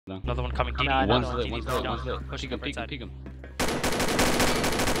No. Another one coming. No, One's no, lit, no, one's no, lit, no. one's lit. Push Peek him, him, peek him, right peek him. Fuck.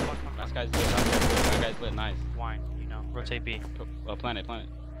 That guy's lit, that guy's lit, nice. Wine, you know. Rotate B. Planet.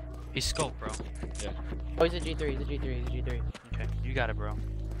 He's scope, bro. Yeah. Oh, he's a G3, he's a G3, he's a G3. Okay, you got it, bro.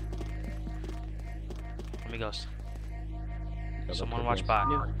 Let me go. Someone watch bot.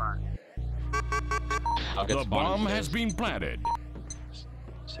 I'll get The spawned bomb into has this. been planted. I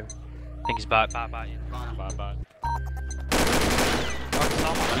think he's bot. Yeah. Bot.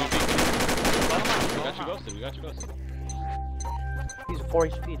 We got you ghosted. He's a 4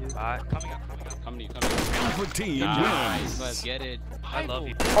 HP, dude. Bot. Coming up. Come to you. Alpha team Nice, wins. let's get it. I love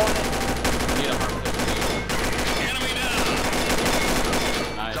you. Need a harp. Enemy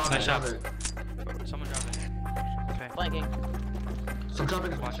Nice. Nice shot. Someone drop it. Okay. Flanking.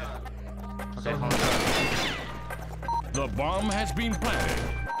 Watch out. Okay, down. The bomb has been planted.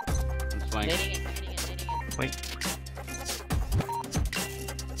 It's flanked. Nading it. Wait.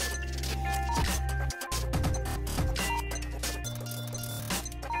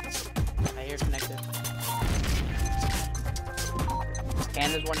 I hear connected.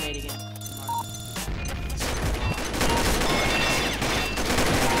 And there's one nading it.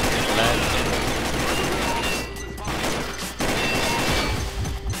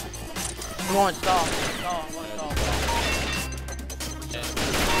 Come on, stall.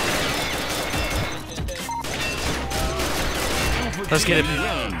 Let's get it.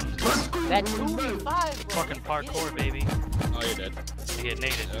 That 2v5, bro. Fucking parkour, baby. Oh, you're dead. I get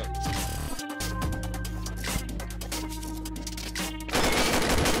naked.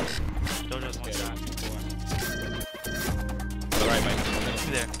 Dojo's one Okay, shot. To the right, Mike.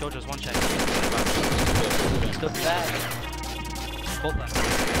 Two there. Dojo's one check. The bag. Both left.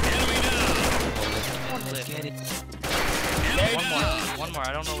 Let's get it. One more.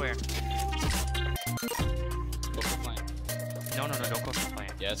 I don't know where. Go for the plant. No, don't go for the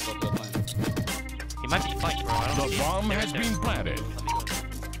plant. Yes, go for the plant. He might be fighting, bro. I don't The see bomb him. has been planted. Let me go.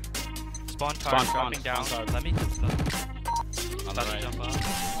 Spawn car dropping down. spawn car. Let me. On the About to right. jump up.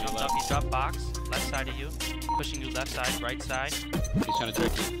 Jump up. He dropped box. Left side of you. Pushing you left side, right side. He's trying to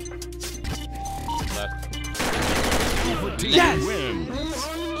trick you. Left. Alpha team Yes! wins.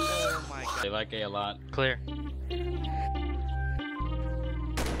 Oh my god. They like A a lot. Clear.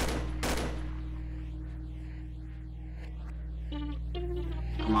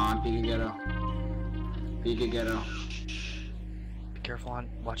 Come on, peek a ghetto. Peek a ghetto. Be careful on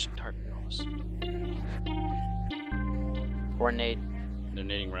watching target rolls. Or nade. They're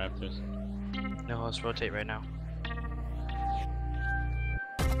nading raptors. No, let's rotate right now.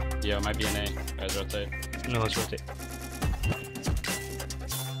 Yeah, it might be an A. Guys, rotate. No, let's rotate.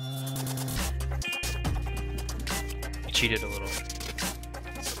 You cheated a little.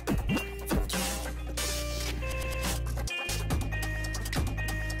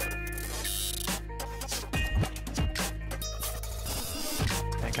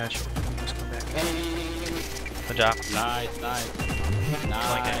 I got you. Let's come back. Good job. Nice.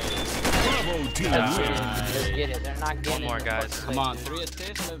 Bravo team Let's wins. get it. They're not getting One more, it. guys. Come on, 3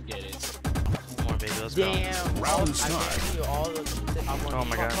 assists, let's get it. One more, baby. Let's go. Damn. Round I start. gave you all the Oh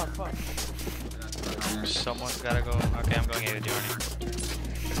my god. Fuck. Someone's gotta go. Okay, I'm going A with you,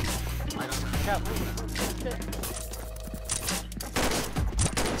 Arnie.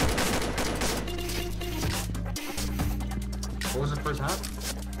 What was the first half?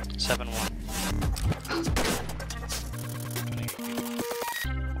 7-1.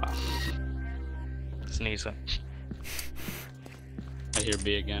 Wow. This needs it. I hear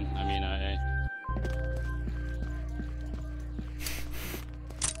B again. I mean, A.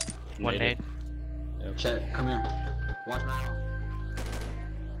 One Naded. nade. Yep. Chet, come here. Watch my arrow.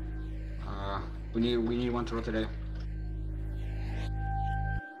 We need one to roll today.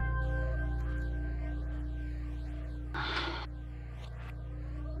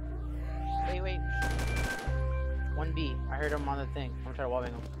 Wait. 1B. I heard him on the thing. I'm trying to wallbang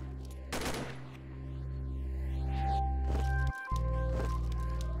him.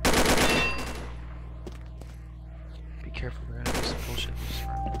 Be careful, we're gonna do some bullshit this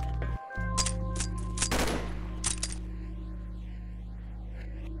round.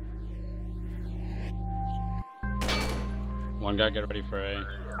 One guy, get ready for A.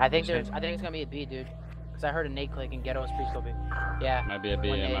 I think it's gonna be a B, dude. Cause I heard a nade click and Ghetto was pre-scoping. Yeah. Might be a B,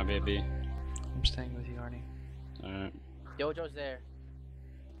 One it A. might be a B. I'm staying with you, Arnie. Alright. Dojo's there.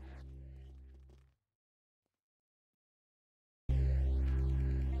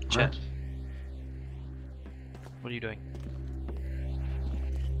 Chet. What are you doing?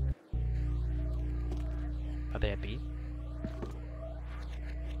 Are they at B?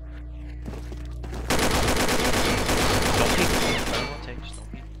 Don't peek. Just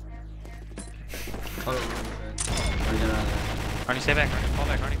don't peek. Oh, we get out of there. Arnie, stay back. Arnie, fall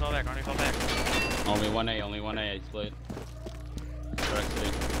back. Arnie, fall back. Arnie, fall back. Only 1A, only 1A, I split. Correct city.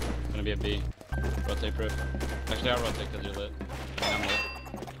 It's gonna be a B. Rotate proof. Actually, I'll rotate because you're lit. And I'm lit.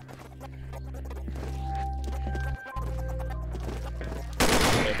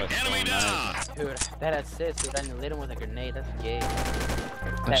 Okay, but Enemy down! Dude, that assist, dude. I lit him with a grenade. That's gay.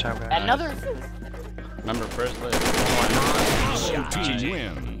 Nice shot, guys. Another assist. Remember, first lit. Blue team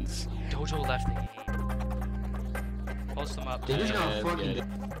wins. Dojo left the game. Post them up. They just got Yeah, fucking. yeah.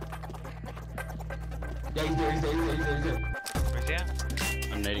 Yeah, he's there. Where's he at?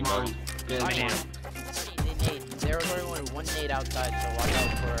 I'm nading Come on. both. Yeah, I come need on. him. There was only one nade outside, so watch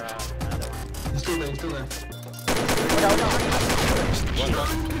out for another one. He's still there. No.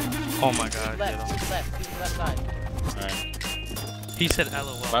 Oh my god. Left, get him. he's left side. Alright. He said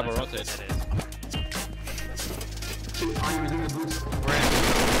LOL. Bible, that's what rotate. that is. I'm in the boots. We're in.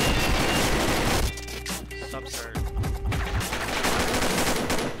 Subsurge.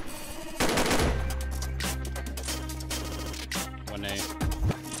 1A.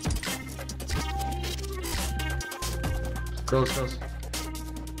 Close.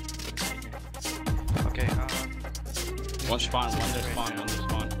 Okay, One spawn, one their spawn, one their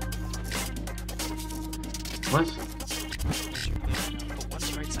spawn. What? but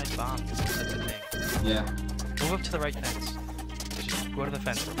one's right side bomb. That's the thing. Yeah. Move up to the right fence. Just go to the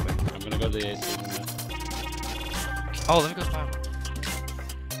fence real quick. I'm gonna go to the AC. Oh, let me go spam.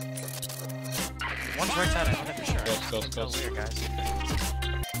 One's right side, I know that for sure. Close. So weird, guys.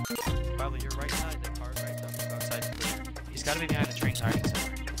 Probably your right side, the car right side, the outside clear. He's gotta be behind the train tire somewhere.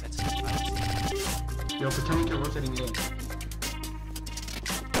 That's it. Yo, pretend you're rotating again.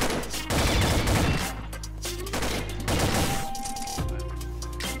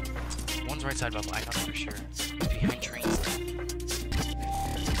 One's right side bubble, I know that for sure. He's behind trains. No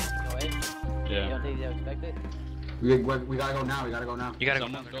way. You Yeah. don't think they expect it? We gotta go now. You gotta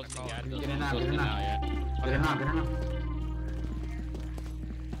Someone go. goes to the gas. Get in now, Goes get to in now. now, yeah. Get it now.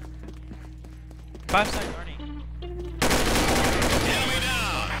 5 side, Arnie. Enemy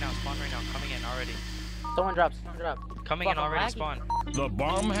down! Spawn right now, coming in already. Someone drop. Coming Fuck, in I'm already, lagging. spawn. The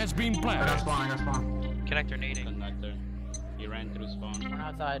bomb has been I got planted. spawn. Connector nading. Connector. He ran through spawn. One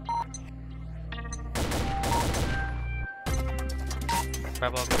outside.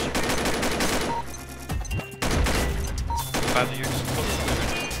 Grab all push. Bible, you're just totally clear.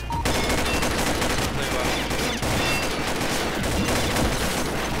 Play well.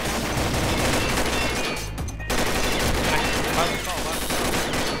 Bible, stall.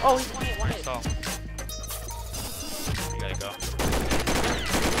 Oh, he's one hit. Stall. You gotta go.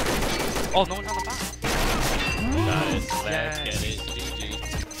 Oh, no one's on the box. Got it. Let's Yes. get it. GG.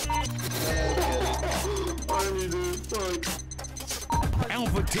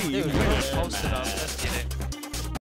 Alpha team Dude, wins. Post it up. Let's get it.